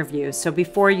we interview, so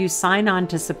before you sign on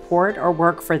to support or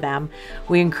work for them,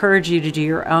 we encourage you to do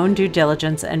your own due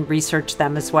diligence and research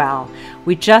them as well.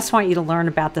 We just want you to learn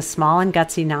about the Small and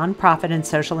Gutsy nonprofit and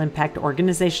social impact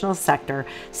organizational sector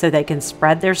so they can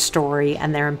spread their story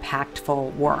and their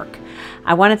impactful work.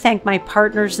 I want to thank my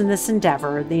partners in this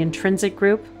endeavor, the Intrinsic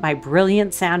Group, my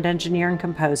brilliant sound engineer and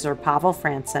composer, Pavel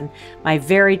Franson, my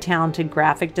very talented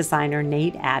graphic designer,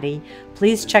 Nate Addy.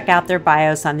 Please check out their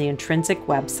bios on the Intrinsic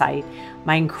website.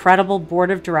 My incredible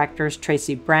board of directors,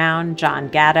 Tracy Brown, John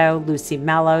Gatto, Lucy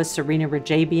Mello, Serena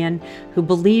Rajabian, who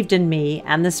believed in me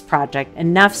and this project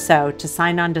enough so to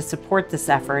sign on to support this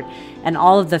effort, and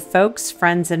all of the folks,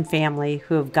 friends, and family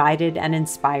who have guided and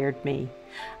inspired me.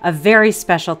 A very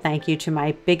special thank you to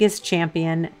my biggest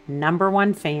champion,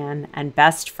 #1 fan, and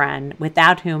best friend,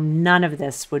 without whom none of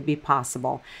this would be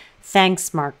possible.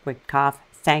 Thanks, Mark Witkoff.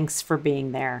 Thanks for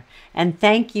being there. And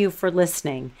thank you for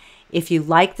listening. If you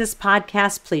like this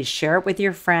podcast, please share it with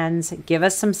your friends, give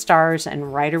us some stars,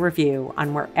 and write a review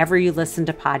on wherever you listen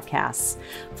to podcasts.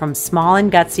 From small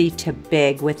and gutsy to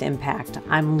big with impact,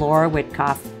 I'm Laura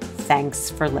Witkoff.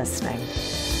 Thanks for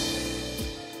listening.